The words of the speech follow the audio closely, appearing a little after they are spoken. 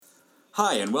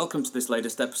Hi, and welcome to this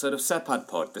latest episode of SEPAD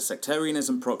Pod, the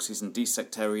Sectarianism, Proxies and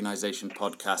Desectarianisation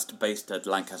podcast based at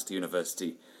Lancaster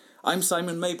University. I'm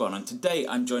Simon Maybon, and today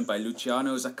I'm joined by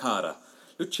Luciano Zaccara.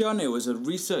 Luciano is a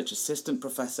research assistant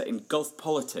professor in Gulf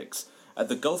politics at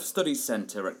the Gulf Studies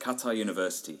Centre at Qatar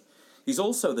University. He's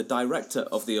also the director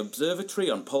of the Observatory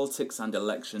on Politics and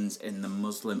Elections in the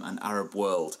Muslim and Arab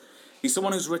World. He's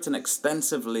someone who's written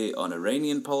extensively on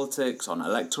Iranian politics, on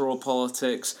electoral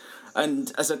politics,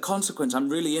 and as a consequence, I'm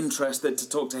really interested to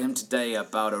talk to him today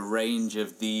about a range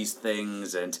of these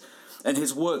things and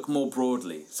his work more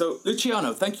broadly. So,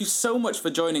 Luciano, thank you so much for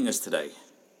joining us today.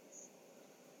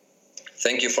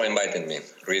 Thank you for inviting me.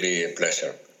 Really a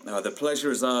pleasure. No, the pleasure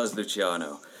is ours,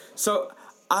 Luciano. So,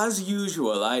 as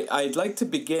usual, I'd like to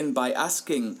begin by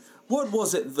asking, what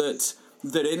was it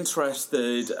that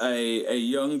interested a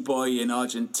young boy in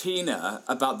Argentina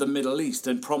about the Middle East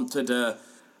and prompted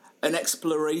an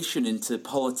exploration into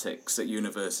politics at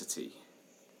university?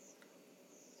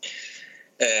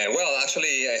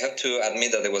 Actually, I have to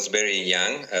admit that I was very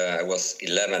young. I was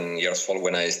 11 years old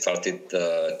when I started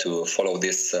to follow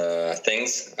these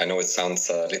things. I know it sounds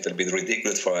a little bit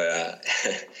ridiculous for a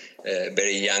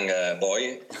very young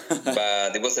boy,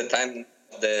 but it was the time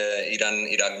of the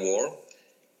Iran-Iraq war.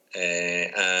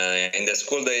 In the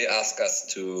school, they asked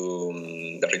us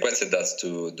they requested us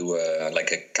to do a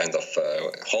kind of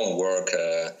homework,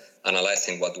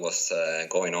 analyzing what was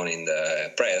going on in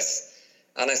the press.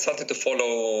 And I started to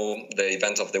follow the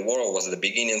events of the war. It was the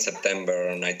beginning, September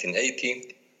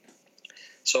 1980.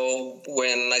 So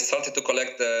when I started to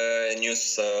collect the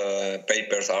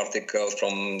newspapers, articles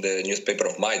from the newspaper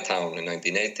of my town in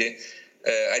 1980,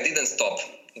 I didn't stop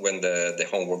when the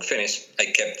homework finished. I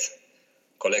kept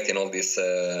collecting all these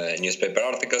newspaper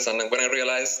articles, and when I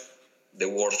realized the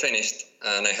war finished,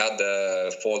 and I had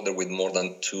a folder with more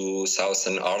than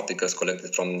 2,000 articles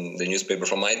collected from the newspaper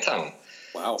from my town.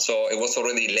 Wow. So it was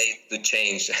already late to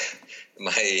change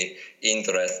my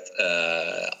interest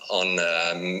on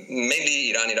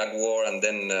maybe Iran-Iraq war, and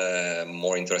then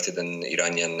more interested in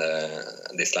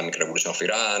the Islamic Revolution of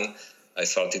Iran. I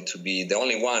started to be the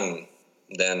only one.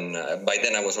 Then by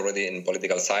then I was already in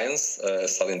political science,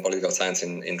 studying political science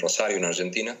in Rosario, in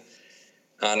Argentina.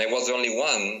 And I was the only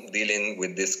one dealing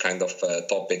with this kind of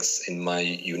topics in my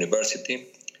university.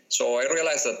 So I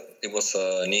realized that it was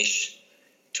a niche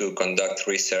to conduct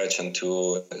research and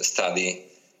to study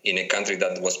in a country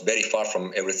that was very far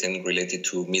from everything related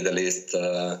to Middle East,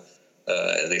 the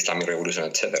Islamic Revolution,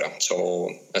 etc. So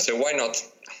I said, why not?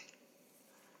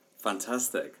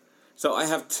 Fantastic. So I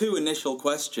have two initial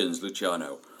questions,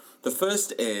 Luciano. The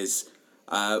first is,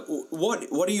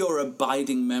 what are your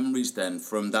abiding memories then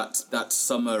from that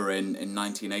summer in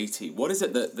 1980? What is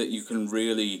it that you can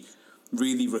really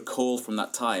recall from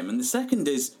that time? And the second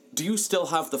is, do you still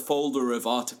have the folder of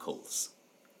articles?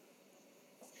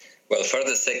 Well, for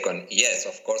the second, yes,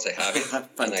 of course I have it,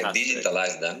 and I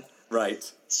digitalized them.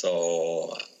 Right.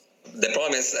 So the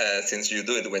problem is, since you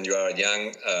do it when you are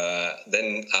young,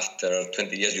 then after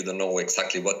 20 years you don't know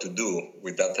exactly what to do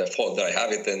with that folder. I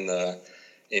have it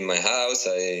in my house.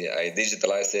 I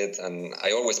digitalized it, and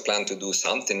I always plan to do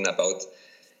something about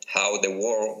how the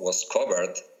war was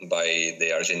covered by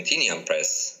the Argentinian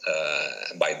press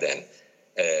by then.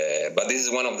 But this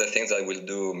is one of the things I will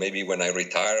do maybe when I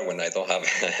retire, when I don't have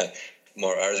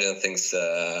more urgent things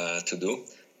to do.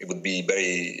 It would be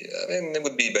very.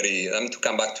 To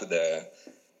come back to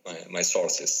my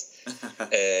sources.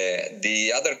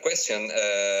 The other question,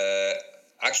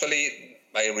 actually,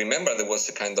 I remember there was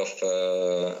a kind of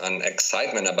an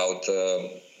excitement about,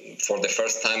 for the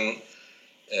first time,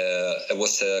 it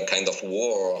was a kind of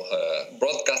war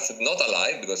broadcasted, not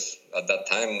alive, because at that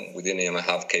time we didn't even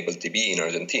have cable TV in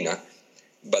Argentina,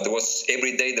 but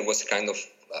every day there was kind of,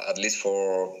 at least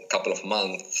for a couple of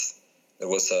months, there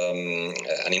was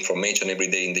an information every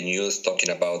day in the news talking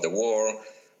about the war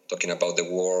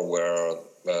where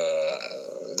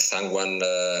someone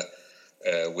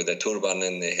with a turban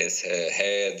in his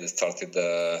head started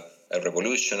a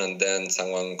revolution, and then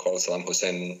someone called Saddam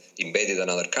Hussein invaded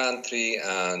another country,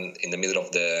 and in the middle of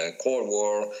the Cold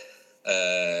War.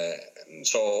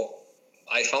 So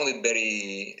I found it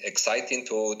very exciting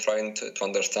to try to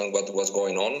understand what was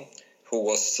going on, who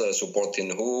was supporting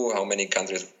who, how many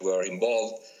countries were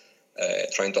involved,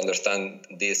 trying to understand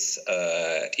this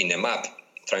in a map,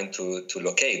 trying to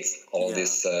locate all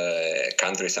these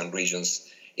countries and regions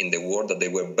in the world that they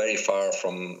were very far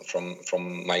from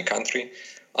my country.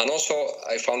 And also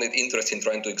I found it interesting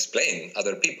trying to explain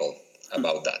other people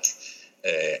about that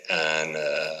and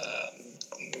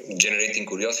generating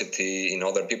curiosity in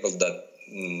other people that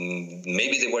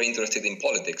maybe they were interested in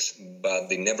politics, but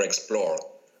they never explored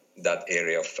that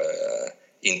area of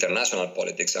international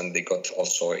politics, and they got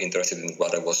also interested in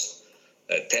what I was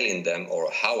telling them or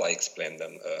how I explained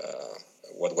them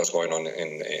what was going on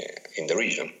in the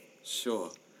region.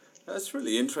 Sure. That's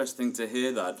really interesting to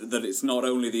hear that it's not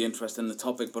only the interest in the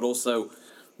topic, but also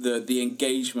the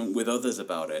engagement with others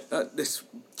about it. This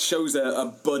shows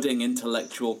a budding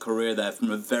intellectual career there from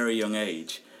a very young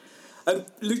age.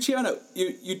 Luciano,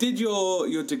 you did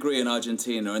your degree in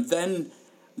Argentina, and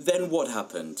then what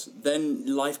happened? Then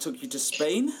life took you to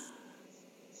Spain?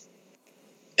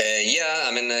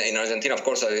 In Argentina, of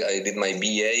course, I did my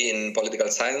BA in political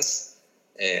science.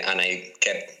 And I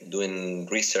kept doing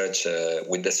research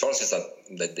with the sources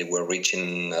that they were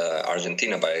reaching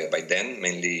Argentina by then,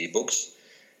 mainly books.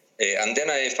 And then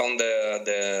I found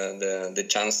the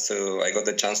chance I got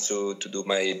the chance to do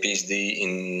my PhD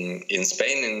in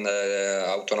Spain, in the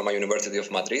Autónoma University of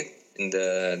Madrid, in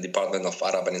the Department of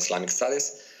Arab and Islamic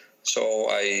Studies. So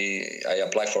I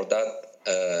applied for that.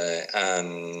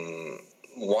 And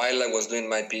while I was doing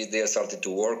my PhD, I started to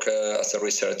work as a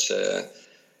research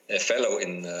a fellow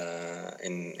in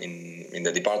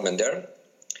the department there.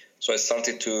 So I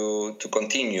started to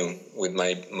continue with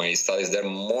my studies there,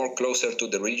 more closer to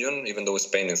the region, even though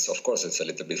Spain is, of course, it's a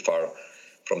little bit far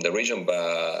from the region,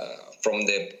 but from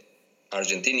the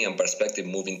Argentinian perspective,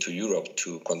 moving to Europe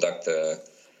to conduct a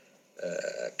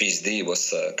PhD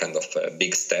was kind of a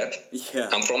big step. Yeah.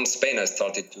 And from Spain, I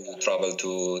started to travel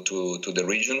to the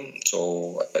region.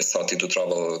 So I started to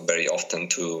travel very often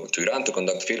to Iran to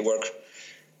conduct fieldwork.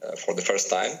 For the first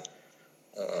time.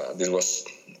 This was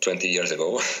 20 years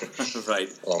ago. Right.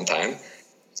 A long time.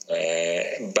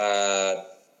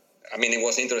 But I mean, it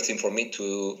was interesting for me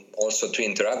to also to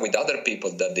interact with other people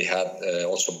that they had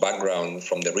also background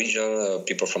from the region,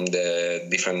 people from the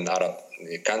different Arab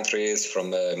countries, from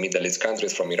Middle East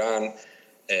countries, from Iran.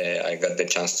 I got the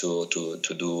chance to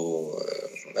do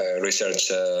research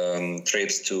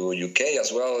trips to UK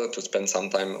as well, to spend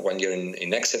some time 1 year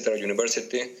in Exeter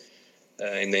University.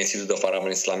 In the Institute of Arab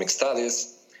and Islamic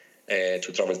Studies,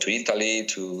 to travel to Italy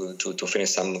to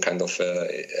finish some kind of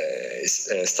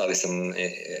studies in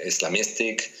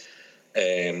Islamistic,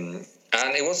 and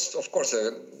it was, of course,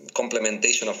 a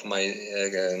complementation of my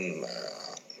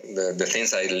the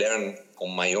things I learned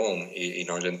on my own in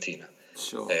Argentina.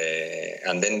 Sure.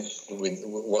 And then it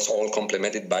was all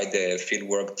complemented by the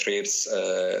fieldwork trips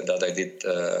that I did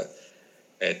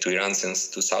to Iran since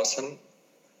 2000.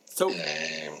 So.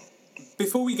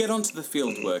 Before we get onto the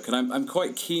field work, and I'm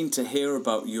quite keen to hear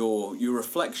about your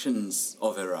reflections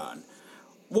of Iran,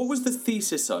 what was the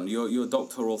thesis on, your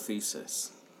doctoral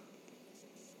thesis?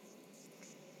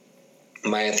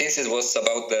 My thesis was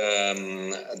about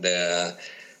the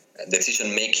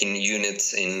decision-making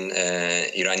units in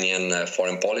Iranian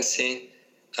foreign policy,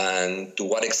 and to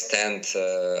what extent,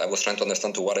 I was trying to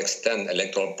understand to what extent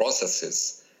electoral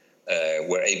processes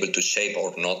were able to shape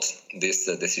or not this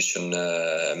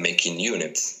decision-making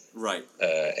units, right?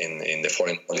 In the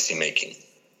foreign policy making.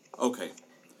 Okay.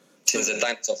 Since the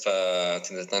times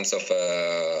of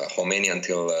Khomeini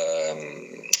until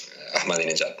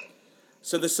Ahmadinejad.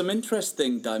 So there's some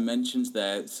interesting dimensions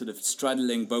there, sort of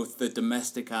straddling both the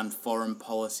domestic and foreign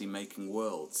policy making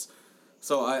worlds.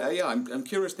 So I'm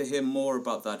curious to hear more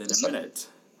about that in a minute.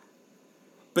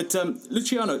 But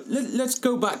Luciano, let's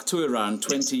go back to Iran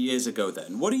 20 years ago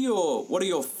then. What are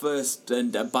your first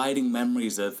and abiding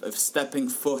memories of stepping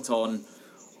foot on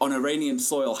Iranian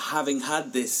soil, having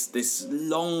had this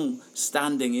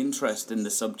long-standing interest in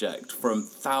the subject from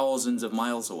thousands of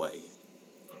miles away?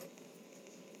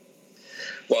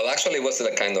 Well, actually, it was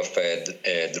a kind of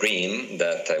a dream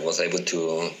that I was able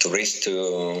to reach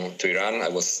to Iran. I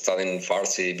was studying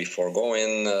Farsi before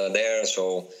going there,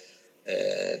 so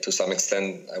to some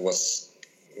extent, I was,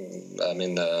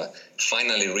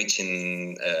 finally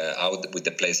reaching out with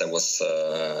the place I was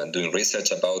doing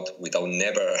research about without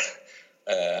never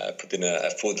putting a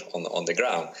foot on the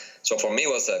ground. So for me, it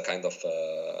was a kind of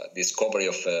discovery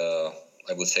of,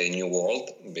 I would say, a new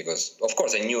world, because, of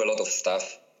course, I knew a lot of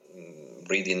stuff,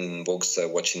 reading books,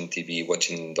 watching TV,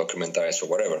 watching documentaries or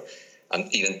whatever,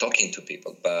 and even talking to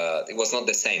people, but it was not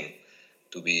the same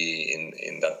to be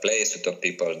in that place, to talk to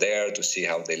people there, to see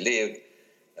how they lived.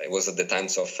 It was at the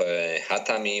times of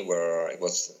Hatami, where it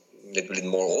was a little bit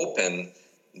more open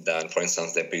than, for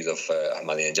instance, the period of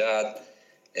Ahmadinejad.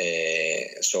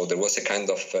 So there was a kind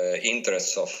of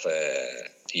interest of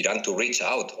Iran to reach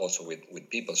out also with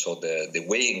people. So the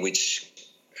way in which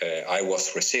I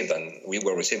was received, and we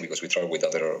were received because we traveled with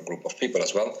other group of people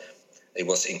as well, it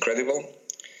was incredible.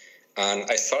 And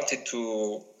I started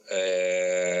to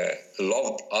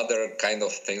loved other kind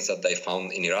of things that I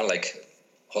found in Iran, like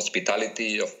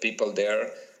hospitality of people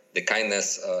there, the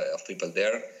kindness of people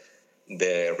there,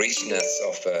 the richness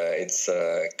of its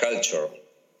culture.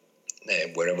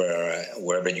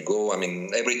 Wherever you go, I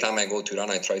mean, every time I go to Iran,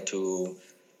 I try to,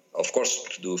 of course,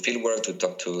 to do field work, to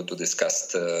talk to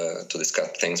discuss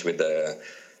things with the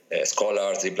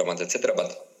scholars, diplomats, etc.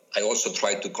 But I also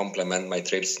try to complement my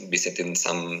trips visiting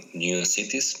some new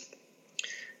cities.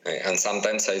 And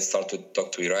sometimes I start to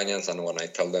talk to Iranians, and when I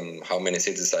tell them how many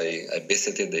cities I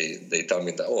visited, they tell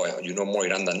me that, oh, you know more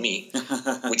Iran than me,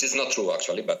 which is not true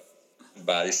actually, but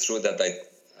it's true that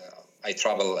I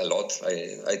travel a lot.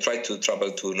 I try to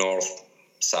travel to north,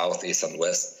 south, east, and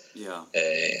west. Yeah.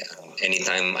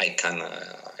 Anytime I can,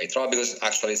 I travel, because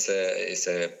actually it's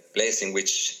a place in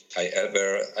which I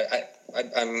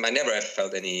never have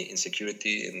felt any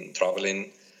insecurity in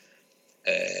traveling.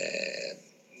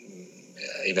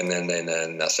 Even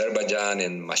in Azerbaijan,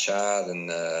 in Mashhad, in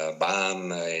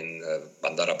Bam, in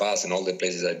Bandar Abbas, in all the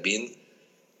places I've been,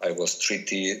 I was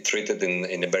treated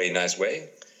in a very nice way.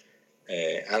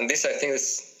 And this, I think,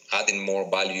 is adding more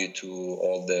value to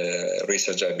all the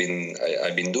research I've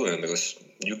been doing, because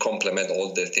you complement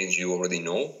all the things you already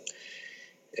know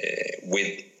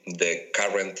with the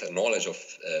current knowledge of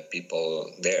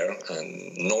people there,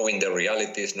 and knowing their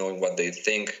realities, knowing what they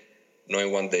think,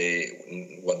 knowing what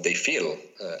they feel.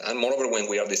 And moreover, when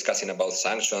we are discussing about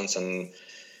sanctions and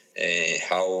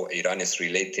how Iran is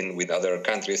relating with other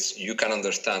countries, you can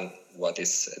understand what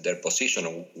is their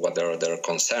position, what are their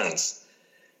concerns,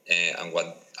 and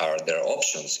what are their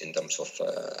options in terms of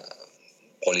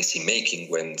policy making,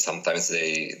 when sometimes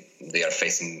they are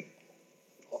facing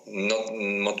not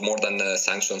more than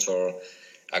sanctions or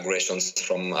aggressions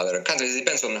from other countries. It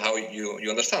depends on how you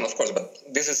understand, of course, but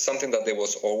this is something that I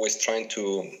was always trying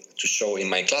to show in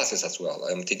my classes as well.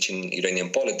 I'm teaching Iranian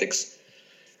politics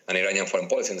and Iranian foreign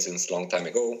policy since a long time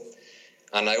ago,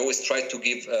 and I always try to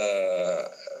give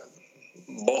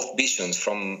both visions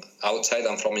from outside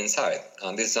and from inside,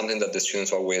 and this is something that the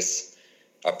students always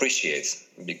appreciate,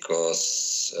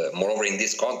 because moreover in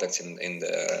this context in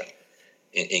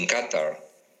Qatar,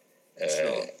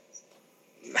 Sure.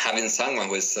 having someone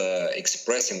who is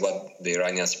expressing what the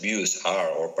Iranians' views are,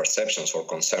 or perceptions or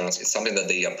concerns, is something that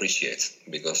they appreciate,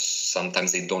 because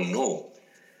sometimes they don't know,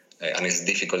 and it's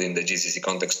difficult in the GCC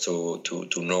context to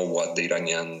know what the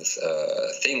Iranians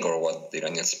think or what the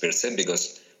Iranians perceive,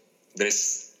 because there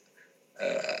is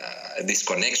a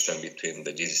disconnection between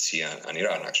the GCC and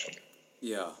Iran, actually.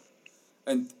 Yeah,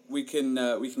 and we can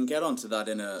get onto that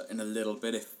in a little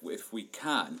bit if we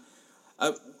can.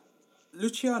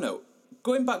 Luciano,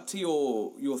 going back to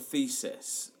your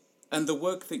thesis and the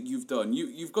work that you've done,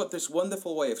 you've got this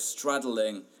wonderful way of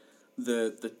straddling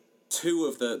the two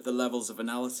of the levels of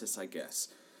analysis, I guess.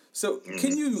 So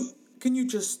can you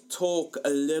just talk a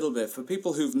little bit for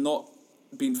people who've not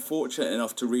been fortunate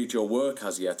enough to read your work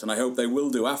as yet, and I hope they will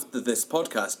do after this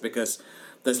podcast, because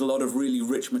there's a lot of really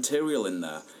rich material in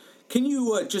there. Can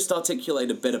you just articulate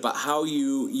a bit about how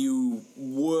you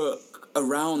work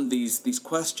around these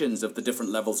questions of the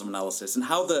different levels of analysis, and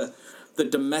how the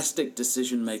domestic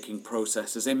decision-making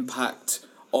processes impact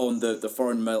on the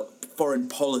foreign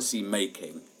policy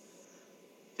making?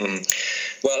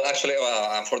 Well, actually,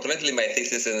 unfortunately, my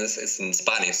thesis is in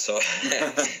Spanish, so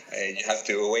you have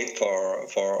to wait for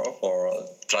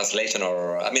translation.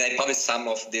 Or I mean, I published some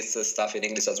of this stuff in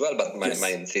English as well, but my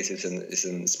thesis is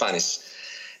in Spanish.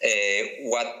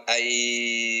 What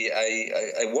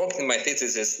I worked in my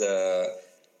thesis is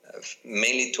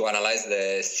mainly to analyze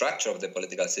the structure of the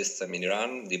political system in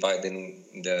Iran, dividing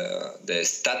the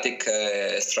static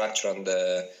structure and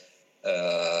the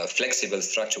flexible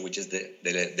structure, which is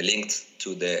the linked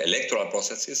to the electoral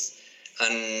processes,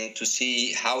 and to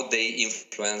see how they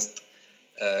influenced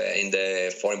in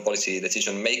the foreign policy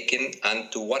decision making,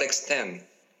 and to what extent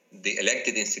the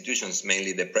elected institutions,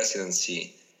 mainly the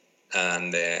presidency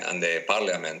and the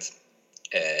parliament,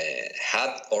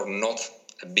 had or not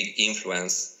a big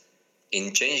influence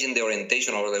in changing the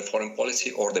orientation of the foreign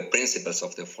policy or the principles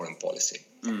of the foreign policy.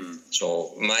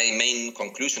 So my main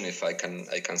conclusion, if I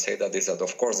can say that, is that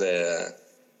of course the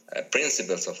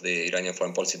principles of the Iranian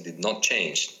foreign policy did not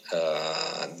change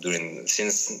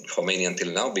since Khomeini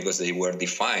until now, because they were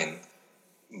defined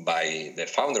by the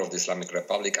founder of the Islamic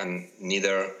Republic, and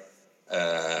neither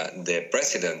the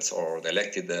presidents or the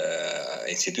elected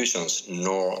institutions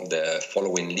nor the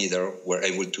following leader were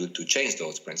able to change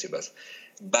those principles.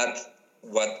 But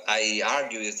what I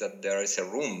argue is that there was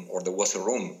a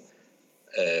room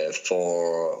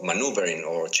for maneuvering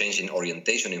or changing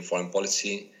orientation in foreign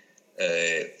policy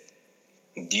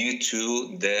due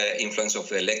to the influence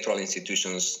of electoral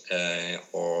institutions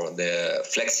or the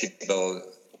flexible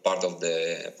part of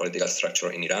the political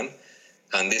structure in Iran.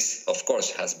 And this, of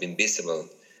course, has been visible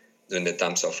during the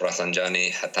times of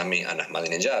Rafsanjani, Khatami, and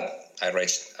Ahmadinejad. I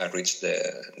reached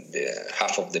the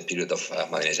half of the period of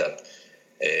Ahmadinejad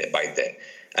by then.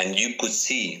 And you could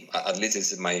see, at least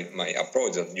this is my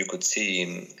approach, that you could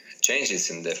see changes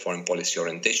in the foreign policy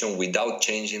orientation without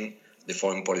changing the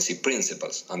foreign policy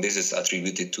principles. And this is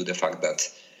attributed to the fact that,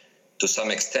 to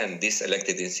some extent, these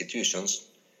elected institutions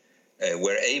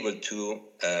were able to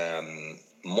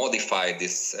modify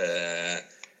this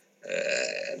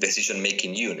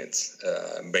decision-making units.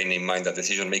 Bearing in mind that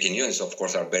decision-making units, of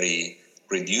course, are very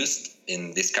reduced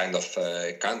in this kind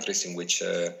of countries in which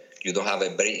you don't have a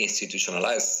very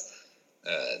institutionalized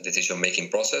decision-making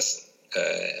process.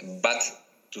 But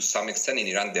to some extent in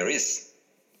Iran, there is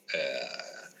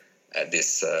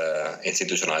this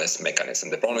institutionalized mechanism.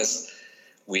 The problem is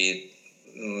we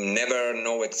never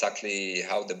know exactly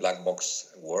how the black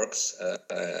box works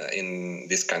in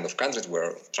this kind of countries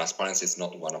where transparency is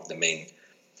not one of the main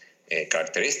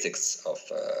characteristics of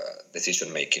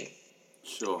decision making.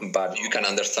 Sure. But you can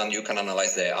understand, you can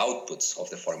analyze the outputs of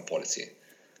the foreign policy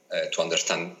to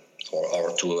understand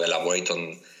or to elaborate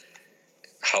on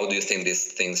how do you think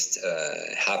these things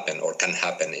happen or can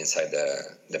happen inside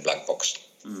the black box.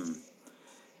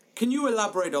 Can you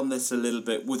elaborate on this a little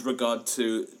bit with regard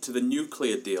to the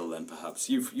nuclear deal then, perhaps?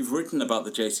 You've written about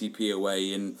the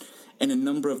JCPOA in a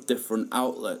number of different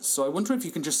outlets, so I wonder if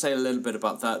you can just say a little bit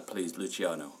about that, please,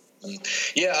 Luciano.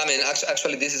 Yeah, I mean,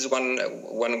 actually, this is one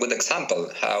good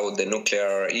example how the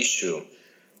nuclear issue,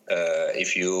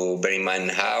 if you bear in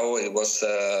mind how it was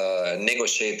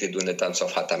negotiated during the times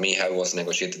of Khatami, how it was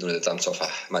negotiated during the times of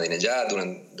Ahmadinejad,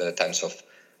 during the times of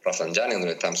Rafsanjani, during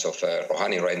the times of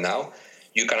Rouhani right now,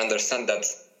 you can understand that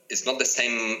it's not the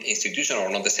same institution or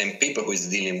not the same people who is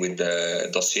dealing with the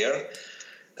dossier.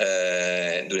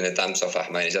 During the times of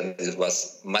Ahmadinejad, it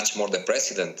was much more the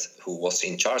president who was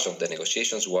in charge of the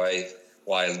negotiations, while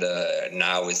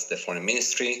now it's the foreign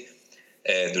ministry.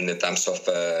 During the times of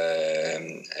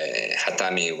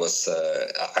Khatami, was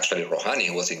actually Rouhani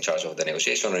who was in charge of the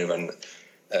negotiation, or even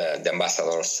the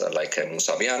ambassadors like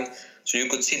Mousavian. So you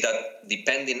could see that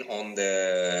depending on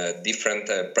the different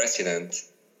president,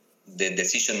 the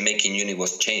decision-making unit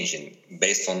was changing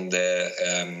based on the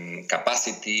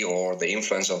capacity or the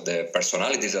influence of the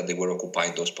personalities that they were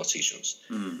occupying those positions.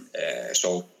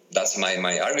 So that's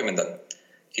my argument, that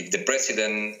if the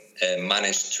president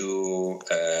managed to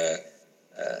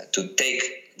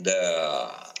take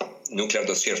the nuclear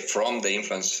dossier from the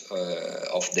influence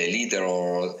of the leader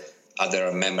or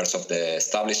other members of the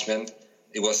establishment,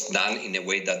 it was done in a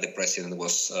way that the president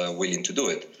was willing to do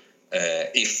it.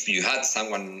 If you had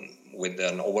someone with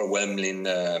an overwhelming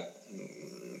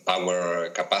power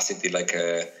capacity like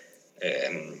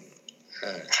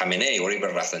Khamenei or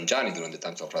even Rafsanjani during the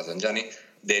times of Rafsanjani,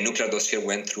 the nuclear dossier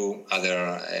went through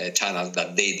other channels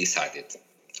that they decided.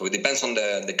 So it depends on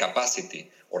the capacity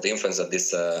or the influence that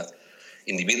these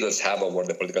individuals have over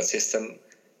the political system.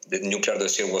 The nuclear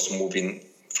dossier was moving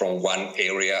from one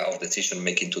area of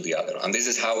decision-making to the other. And this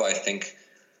is how I think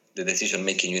the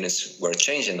decision-making units were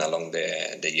changing along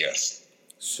the years.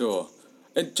 Sure.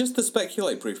 And just to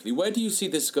speculate briefly, where do you see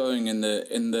this going in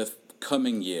the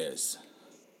coming years?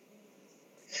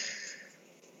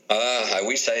 I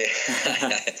wish I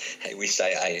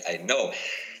know.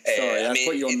 Sorry, I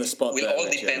put you on the spot. It will all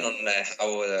depend on how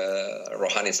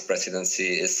Rouhani's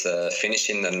presidency is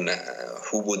finishing and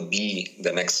who would be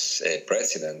the next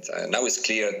president. Now it's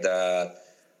clear that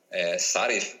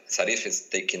Zarif is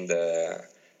taking the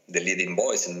leading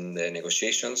voice in the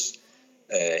negotiations,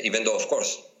 even though, of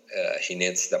course, he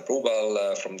needs the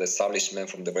approval from the establishment,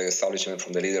 from the establishment,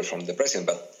 from the leader, from the president.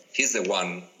 But he's the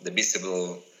one, the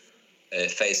visible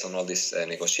face on all this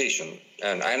negotiation.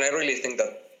 And I really think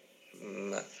that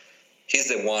he's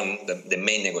the one, the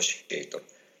main negotiator.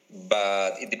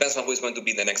 But it depends on who is going to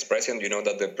be the next president. You know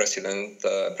that the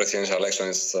presidential election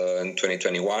is in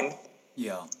 2021.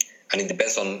 Yeah. And it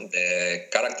depends on the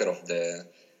character of the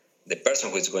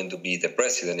person who is going to be the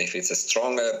president. If it's a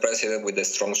strong president with a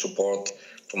strong support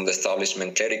from the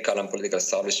establishment, clerical and political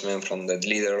establishment, from the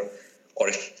leader, or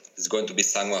if it's going to be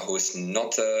someone who is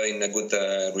not in a good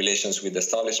relations with the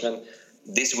establishment,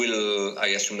 this will, I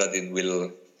assume that it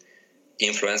will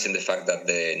influence in the fact that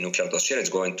the nuclear dossier is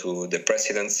going to the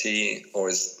presidency or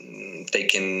is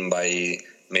taken by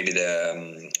maybe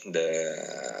the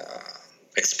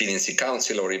Expediency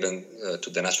Council or even to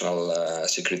the National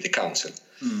Security Council.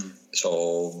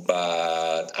 So,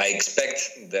 but I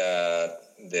expect that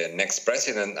the next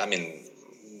president, I mean,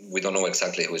 we don't know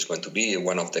exactly who is going to be.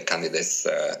 One of the candidates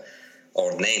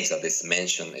or names that is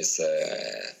mentioned is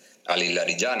Ali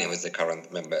Larijani, who is the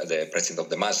current member, the president of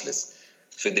the Majlis.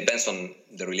 So it depends on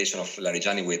the relation of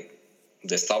Larijani with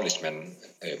the establishment.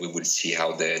 We will see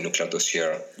how the nuclear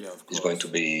dossier is going to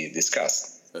be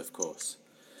discussed. Of course.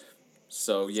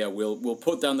 So we'll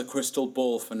put down the crystal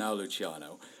ball for now,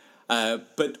 Luciano.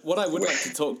 But what I would like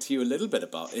to talk to you a little bit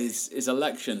about is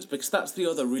elections, because that's the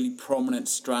other really prominent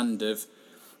strand of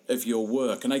your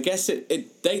work. And I guess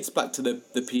it dates back to the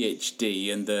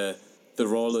PhD and the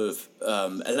role of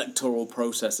electoral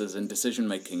processes and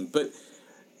decision-making. But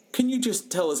can you just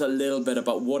tell us a little bit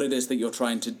about what it is that you're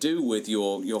trying to do with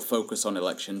your focus on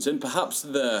elections, and perhaps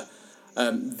the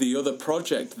other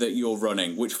project that you're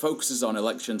running, which focuses on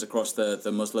elections across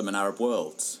the Muslim and Arab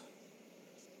worlds?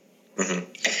 Mm-hmm.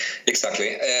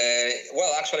 Exactly.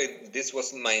 Well, actually, this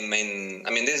was my main...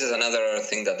 I mean, this is another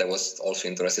thing that I was also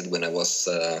interested when I was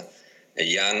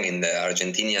young in the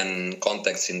Argentinian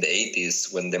context in the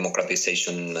 80s, when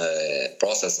democratization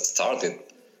process started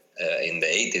in the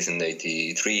 80s, in the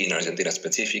 83 in Argentina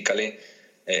specifically.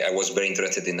 I was very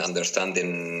interested in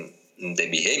understanding the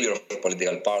behavior of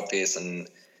political parties and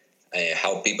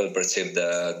how people perceive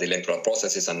the electoral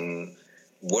processes and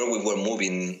where we were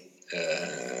moving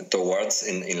towards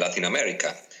in Latin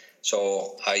America.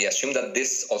 So I assume that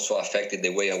this also affected the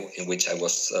way in which I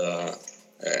was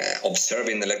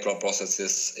observing electoral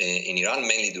processes in Iran,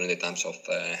 mainly during the times of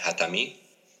Khatami.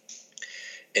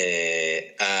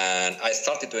 And I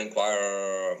started to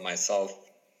inquire myself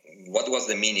what was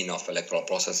the meaning of electoral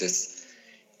processes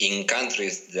in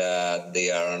countries that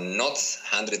they are not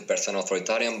 100%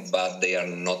 authoritarian, but they are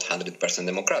not 100%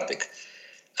 democratic.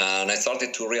 And I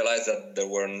started to realize that there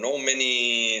were no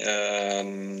many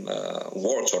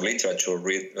works or literature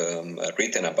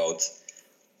written about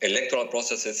electoral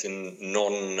processes in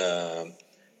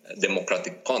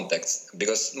non-democratic contexts,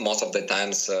 because most of the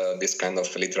times this kind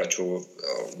of literature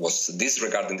was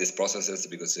disregarding these processes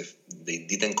because if they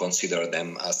didn't consider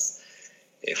them as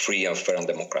free and fair and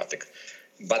democratic.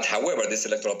 But however, these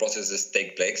electoral processes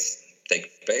take place,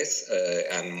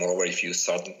 and moreover, if you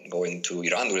start going to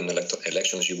Iran during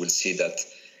elections, you will see that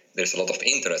there's a lot of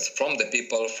interest from the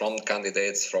people, from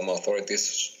candidates, from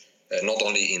authorities, not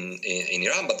only in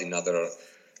Iran, but in other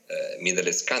Middle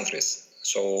East countries.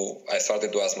 So I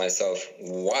started to ask myself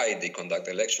why they conduct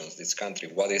elections, this country.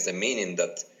 What is the meaning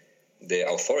that the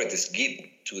authorities give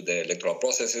to the electoral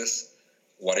processes?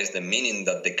 What is the meaning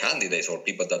that the candidates or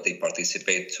people that they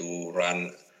participate to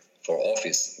run for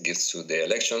office gives to the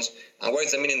elections? And what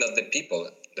is the meaning that the people,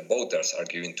 the voters, are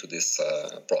giving to these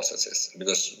processes?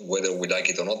 Because whether we like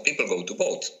it or not, people go to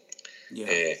vote.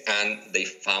 Yeah. And they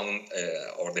found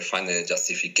or they find a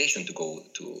justification to go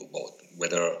to vote,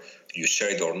 whether you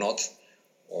share it or not,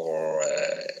 or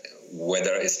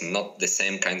whether it's not the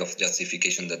same kind of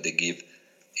justification that they give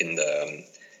in the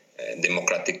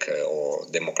democratic or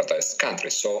democratized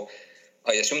countries. So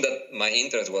I assume that my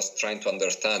interest was trying to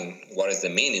understand what is the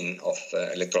meaning of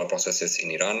electoral processes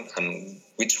in Iran and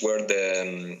which were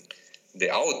the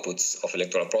outputs of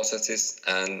electoral processes.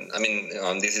 And I mean,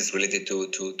 this is related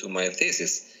to my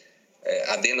thesis.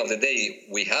 At the end of the day,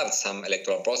 we have some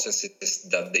electoral processes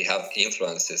that they have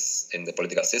influences in the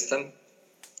political system,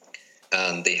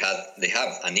 and they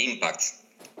have an impact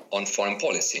on foreign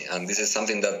policy. And this is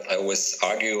something that I always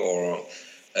argue or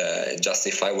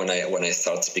justify when I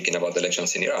start speaking about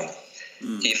elections in Iran.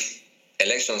 If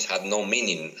elections had no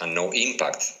meaning and no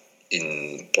impact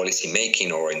in policy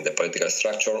making or in the political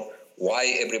structure, why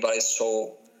everybody is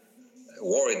so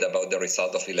worried about the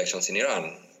result of elections in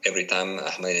Iran? Every time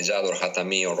Ahmadinejad or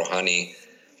Khatami or Rouhani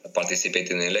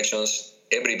participated in elections,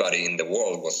 everybody in the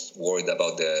world was worried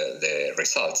about the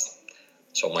results.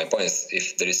 So my point is,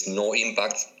 if there is no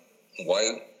impact,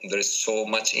 why there is so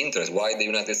much interest? Why the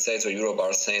United States or Europe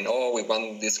are saying, oh, we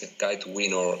want this guy to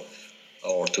win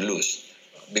or to lose?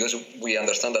 Because we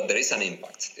understand that there is an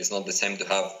impact. It's not the same to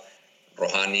have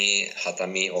Rouhani,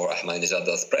 Khatami, or Ahmadinejad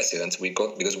as presidents.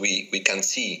 Because we can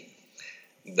see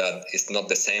that it's not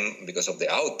the same because of the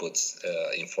outputs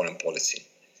in foreign policy,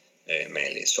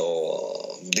 mainly.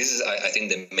 So this is, I think,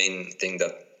 the main thing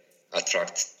that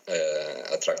attracts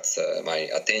my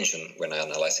attention when I'm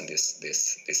analyzing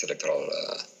these electoral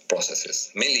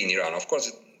processes, mainly in Iran. Of course,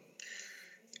 it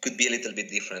could be a little bit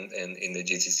different in the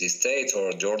GCC states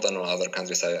or Jordan or other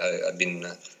countries I've been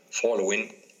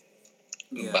following.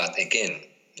 Yeah. But again,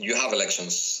 you have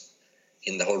elections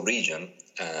in the whole region.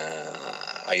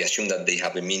 I assume that they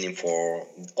have a meaning for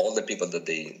all the people that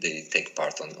they take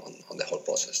part on the whole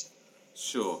process.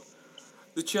 Sure.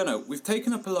 Luciano, we've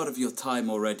taken up a lot of your time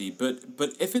already, but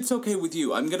if it's okay with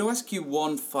you, I'm going to ask you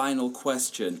one final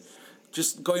question.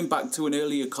 Just going back to an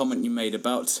earlier comment you made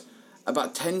about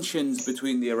tensions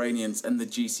between the Iranians and the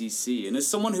GCC. And as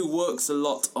someone who works a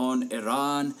lot on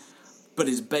Iran, but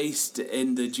is based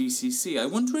in the GCC, I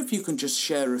wonder if you can just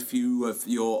share a few of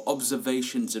your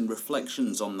observations and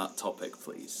reflections on that topic,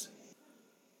 please.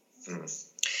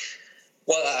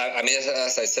 Well, I mean,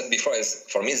 as I said before,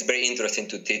 for me it's very interesting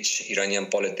to teach Iranian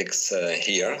politics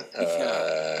here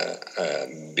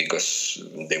because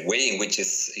the way in which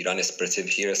Iran is perceived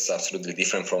here is absolutely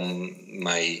different from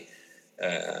my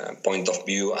point of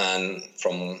view and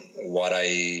from what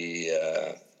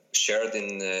I shared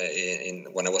in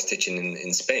when I was teaching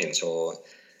in Spain. So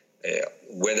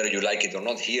whether you like it or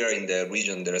not, here in the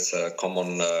region there's a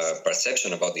common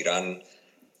perception about Iran.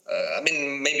 I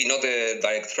mean, maybe not a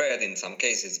direct threat in some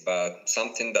cases, but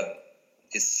something that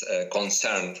is a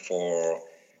concern for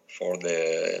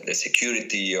the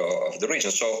security of the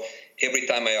region. So every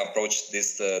time I approach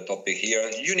this topic here,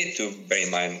 you need to bear in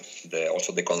mind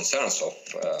also the concerns of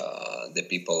the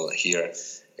people here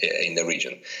in the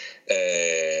region.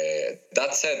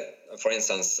 That said, for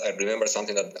instance, I remember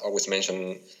something that I always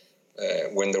mention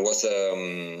when there was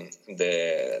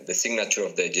the signature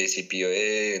of the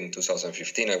JCPOA in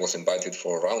 2015. I was invited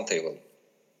for a roundtable.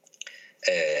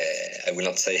 I will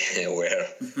not say where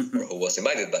or who was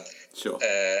invited, but sure.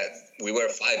 We were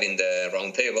 5 in the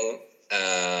roundtable.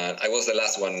 I was the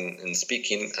last one in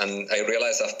speaking, and I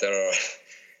realized after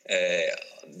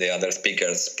the other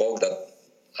speakers spoke that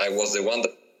I was the one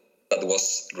that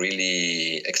was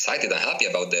really excited and happy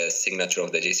about the signature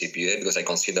of the JCPOA, because I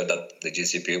considered that the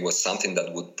JCPOA was something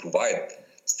that would provide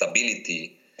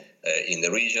stability in the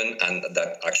region, and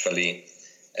that actually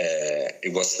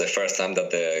it was the first time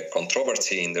that the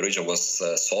controversy in the region was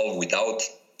solved without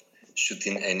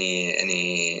shooting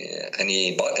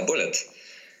any bullet.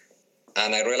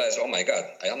 And I realized, oh my God,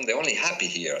 I am the only happy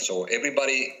here. So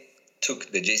everybody took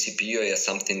the JCPOA as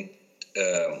something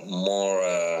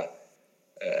more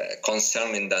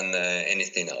concerning than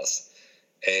anything else.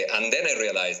 And then I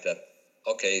realized that,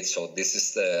 okay, so this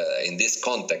is in this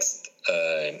context,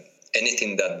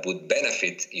 anything that would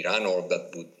benefit Iran or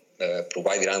that would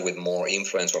provide Iran with more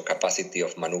influence or capacity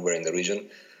of maneuver in the region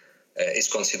is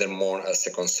considered more as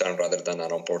a concern rather than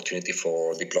an opportunity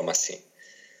for diplomacy.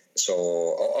 So,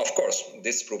 of course,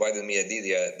 this provided me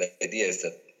the idea is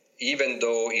that even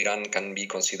though Iran can be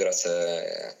considered as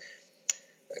a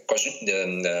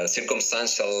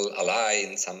circumstantial ally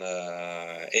in some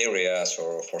areas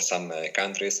or for some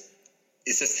countries,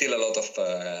 it's still a lot of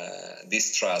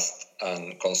distrust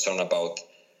and concern about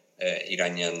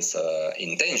Iranians'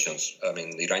 intentions. I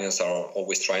mean, the Iranians are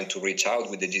always trying to reach out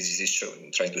with the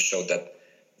GCC, trying to show that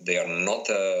they are not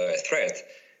a threat.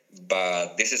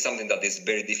 But this is something that is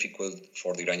very difficult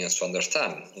for the Iranians to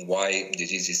understand, why the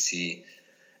GCC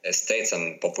states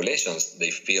and populations,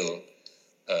 they feel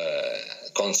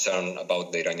concerned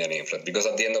about the Iranian influence. Because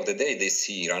at the end of the day, they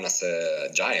see Iran as a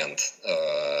giant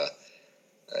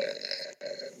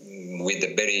with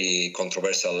a very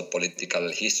controversial political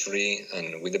history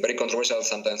and with a very controversial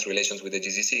sometimes relations with the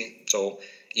GCC. So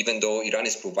even though Iran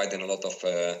is providing a lot of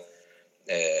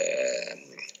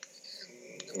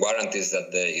guarantees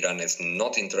that Iran is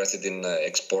not interested in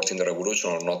exporting the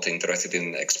revolution or not interested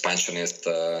in expansionist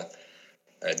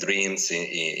dreams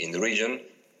in the region,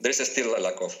 there is still a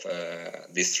lack of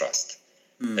distrust.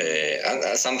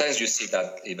 And sometimes you see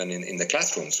that even in the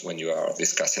classrooms when you are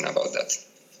discussing about that.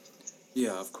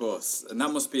 Yeah, of course. And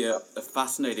that must be a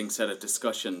fascinating set of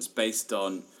discussions based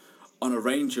on a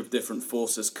range of different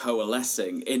forces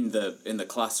coalescing in the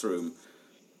classroom,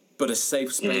 but a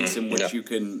safe space in which you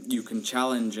can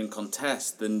challenge and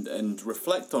contest and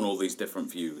reflect on all these different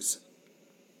views.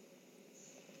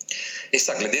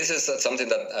 Exactly. This is something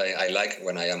that I like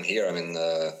when I am here. I mean,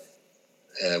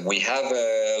 we have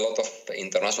a lot of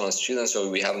international students, so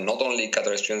we have not only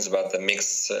Qatari students, but a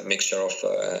mixture of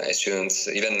students.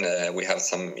 Even we have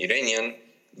some Iranian,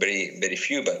 very, very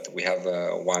few, but we have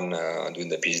one doing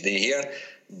the PhD here.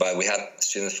 But we have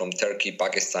students from Turkey,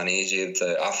 Pakistan, Egypt,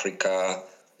 Africa,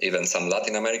 even some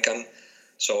Latin American.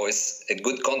 So it's a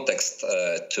good context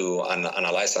to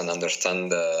analyze and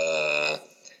understand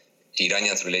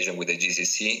Iranian's relation with the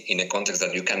GCC in a context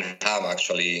that you can have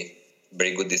actually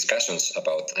very good discussions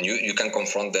about, and you can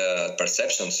confront the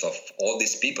perceptions of all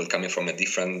these people coming from a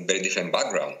very different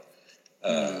background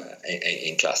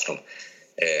in classroom.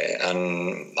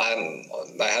 And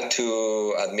I had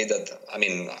to admit that, I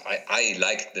mean, I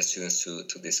like the students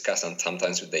to discuss, and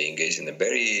sometimes they engage in a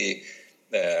very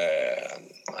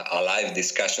alive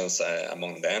discussions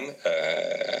among them.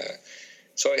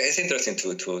 So it's interesting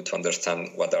to understand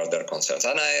what are their concerns.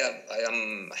 And I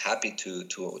am happy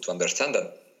to understand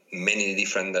that many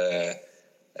different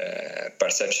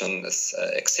perceptions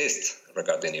exist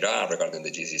regarding Iran, regarding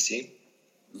the GCC.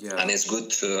 Yeah. And it's good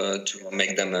to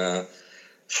make them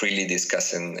freely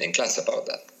discuss in class about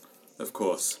that. Of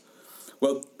course.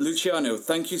 Well, Luciano,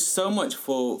 thank you so much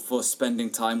for spending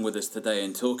time with us today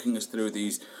and talking us through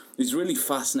these really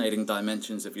fascinating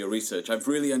dimensions of your research. I've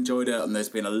really enjoyed it, and there's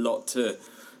been a lot to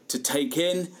take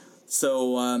in.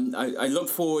 So I look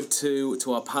forward to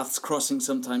our paths crossing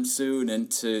sometime soon and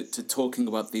to talking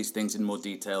about these things in more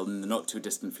detail in the not too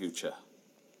distant future.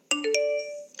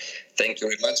 Thank you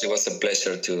very much. It was a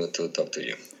pleasure to talk to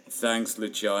you. Thanks,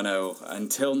 Luciano.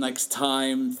 Until next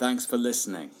time, thanks for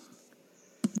listening.